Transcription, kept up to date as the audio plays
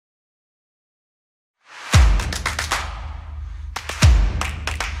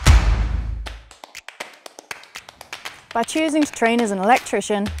By choosing to train as an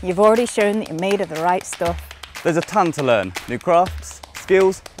electrician, you've already shown that you're made of the right stuff. There's a ton to learn, new crafts,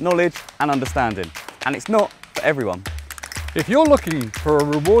 skills, knowledge and understanding. And it's not for everyone. If you're looking for a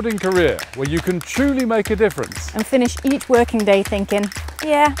rewarding career where you can truly make a difference And finish each working day thinking,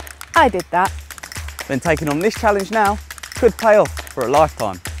 yeah, I did that. Then taking on this challenge now could pay off for a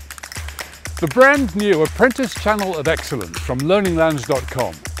lifetime. the brand new apprentice channel of excellence from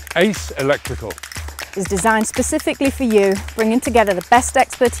learninglands.com, ACE Electrical, Is designed specifically for you, bringing together the best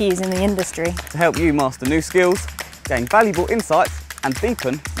expertise in the industry. To help you master new skills, gain valuable insights and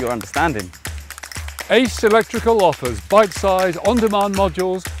deepen your understanding. ACE Electrical offers bite-sized, on-demand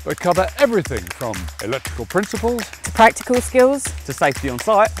modules that cover everything from electrical principles To practical skills, To safety on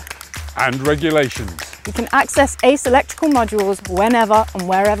site, and regulations. you can access ACE Electrical modules whenever and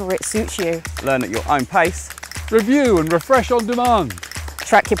wherever it suits you. learn at your own pace, Review and refresh on demand.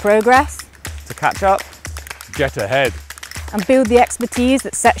 Track your progress to catch up. Get ahead. and build the expertise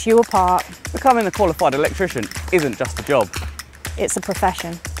that sets you apart. Becoming a qualified electrician isn't just a job. It's a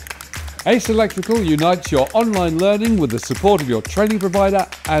profession. ACE Electrical unites your online learning with the support of your training provider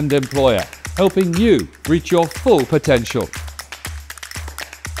and employer, helping you reach your full potential.